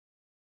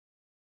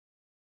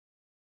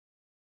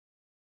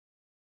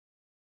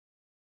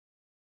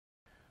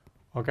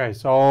Okay,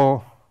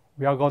 so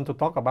we are going to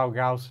talk about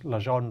Gauss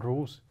Legendre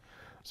rules.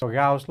 So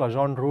Gauss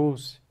Legendre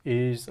rules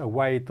is a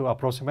way to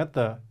approximate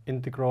the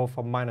integral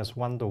from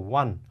 -1 to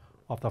 1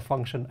 of the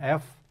function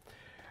f.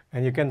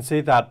 And you can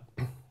see that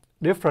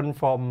different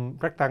from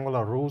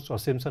rectangular rules or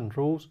Simpson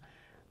rules,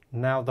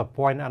 now the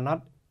points are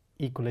not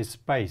equally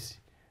spaced,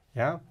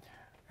 yeah,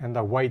 and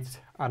the weights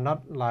are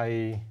not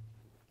like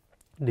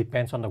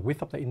depends on the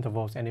width of the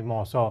intervals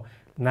anymore. So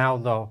now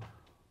the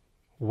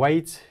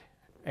weights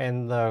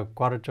and the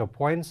quadrature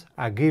points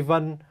are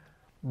given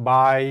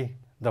by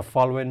the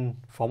following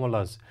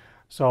formulas.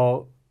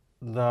 So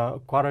the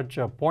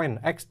quadrature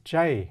point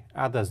xj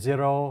are the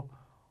zero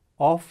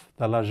of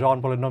the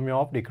Legendre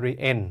polynomial of degree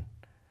n,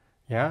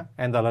 yeah,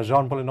 and the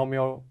Legendre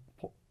polynomial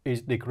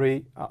is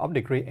degree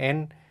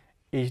n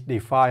is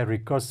defined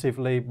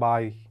recursively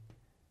by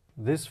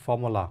this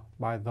formula,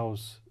 by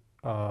those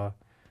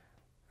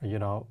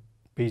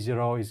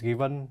p0 is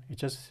given,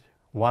 it's just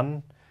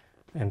 1,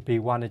 and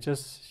p1 is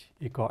just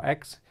equal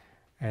x,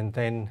 and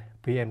then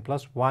pn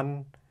plus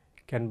 1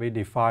 can be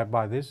defined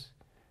by this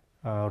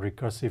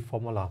recursive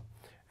formula.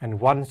 And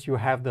once you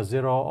have the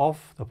zero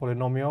of the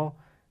polynomial,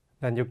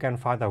 then you can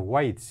find the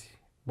weights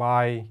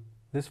by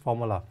this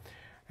formula.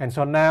 And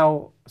so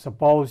now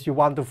suppose you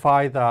want to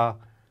find the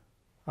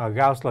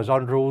Gauss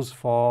Legendre rules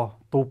for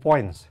 2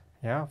 points,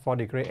 yeah, for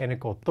degree n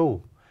equal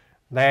 2.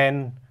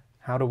 Then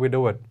how do we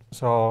do it?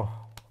 So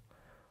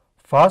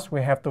first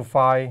we have to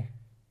find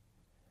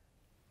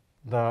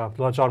the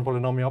Legendre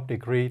polynomial of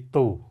degree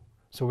 2.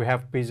 So we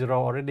have p0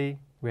 already,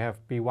 we have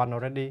p1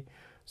 already.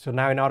 So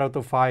now in order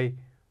to find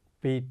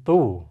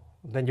p2,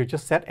 then you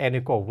just set n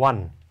equal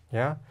 1,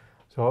 yeah.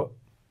 So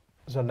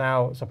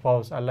now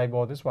suppose I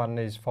label this one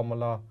is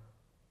formula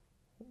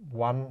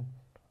 1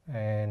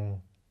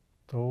 and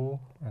 2,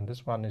 and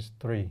this one is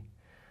 3.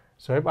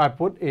 So if I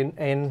put in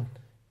n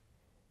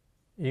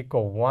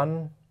equal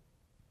 1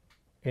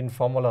 in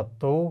formula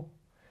 2,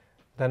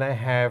 then I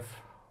have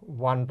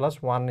 1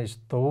 plus 1 is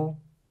 2,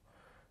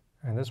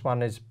 and this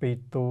one is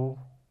p2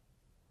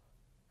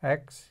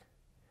 x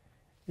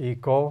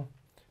equal,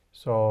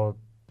 so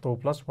 2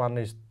 plus 1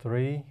 is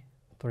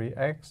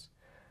 3x,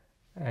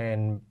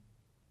 and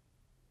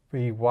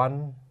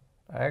p1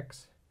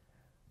 x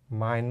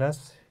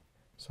minus,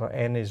 so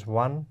n is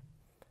 1,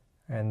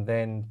 and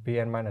then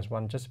pn minus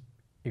 1 just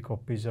equal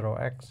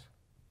p0x.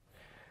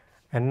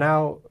 And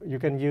now you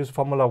can use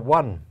formula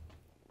 1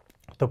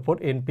 to put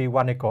in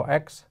p1 equal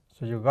x.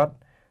 So you got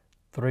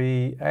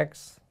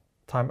 3x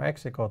times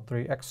x equal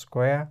 3x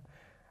squared,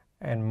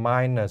 and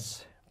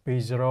minus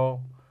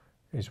p0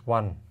 is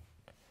 1.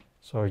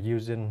 So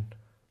using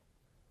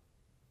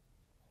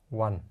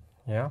 1,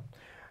 yeah.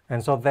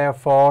 And so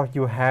therefore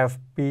you have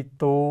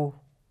p2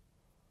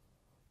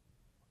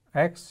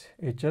 x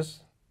is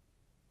just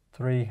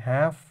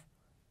 3/2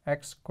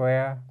 x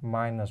squared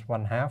minus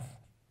 1/2.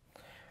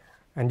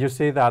 And you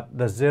see that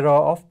the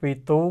zeros of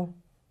p2,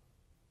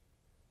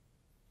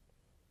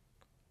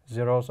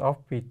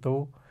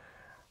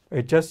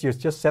 you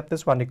just set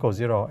this one equal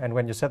 0. And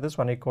when you set this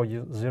one equal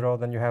 0,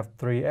 then you have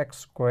 3x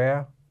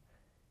squared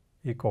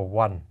equal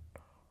 1.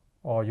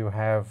 Or you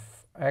have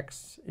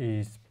x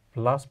is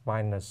plus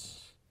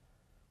minus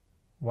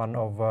 1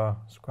 over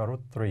square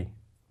root 3.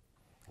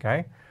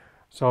 Okay?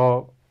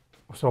 So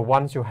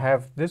once you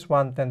have this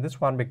one, then this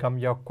one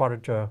becomes your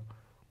quadrature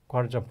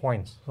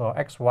points. So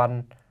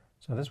x1,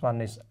 so this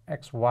one is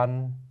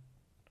x1,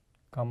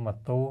 comma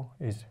 2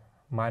 is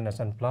minus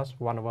and plus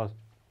 1 over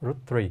root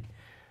 3.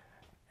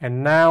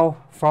 And now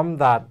from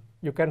that,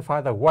 you can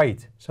find the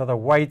weight. So the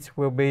weight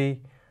will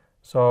be,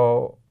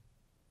 so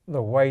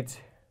the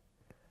weight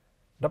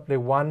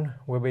W1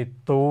 will be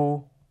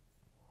 2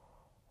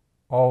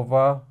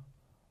 over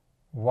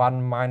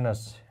 1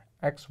 minus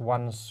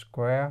x1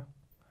 squared.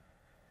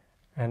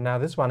 And now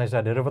this one is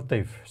a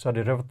derivative. So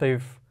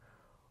derivative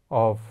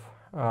of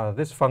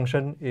this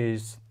function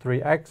is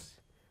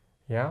 3x,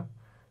 yeah.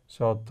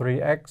 So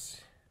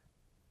 3x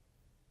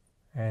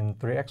and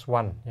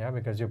 3x1, yeah,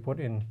 because you put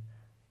in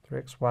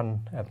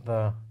 3x1 at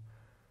the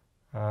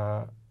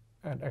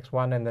at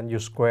x1, and then you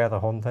square the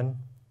whole thing.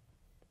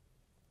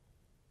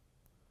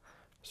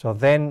 So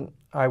then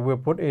I will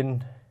put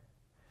in,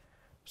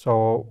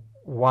 so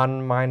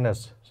 1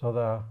 minus,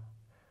 so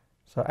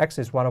x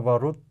is 1 over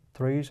root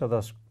 3,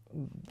 so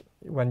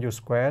when you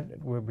square it,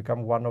 it will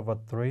become 1 over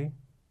 3.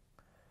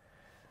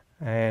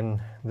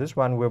 And this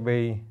one will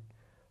be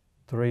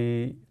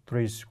 3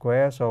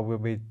 squared, so will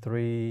be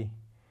 3,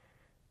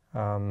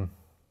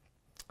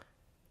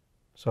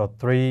 so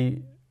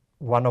 3,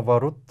 1 over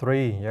root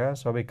 3, yeah,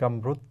 so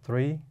become root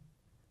 3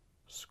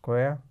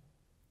 square.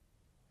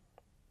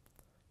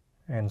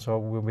 And so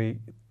will be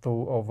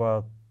 2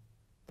 over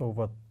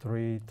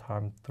 3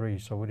 times 3,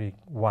 so will be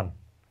 1,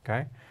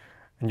 okay?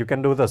 And you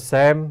can do the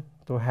same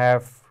to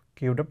have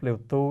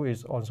QW2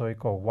 is also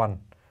equal 1,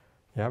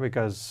 yeah,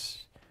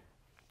 because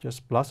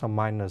just plus or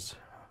minus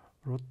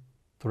root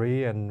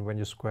 3, and when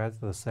you square it's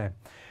the same.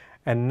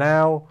 And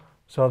now,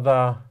 so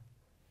the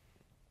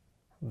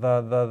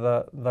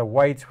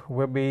weight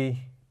will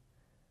be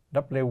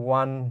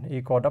W1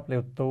 equal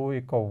W2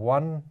 equal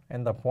 1,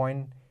 and the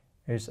point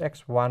is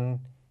x1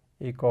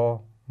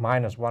 equal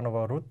minus 1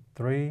 over root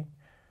 3,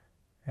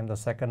 and the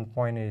second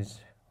point is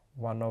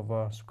 1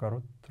 over square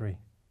root 3.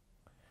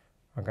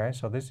 Okay,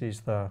 so this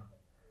is the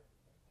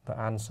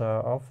answer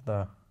of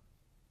the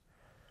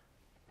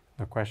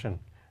question.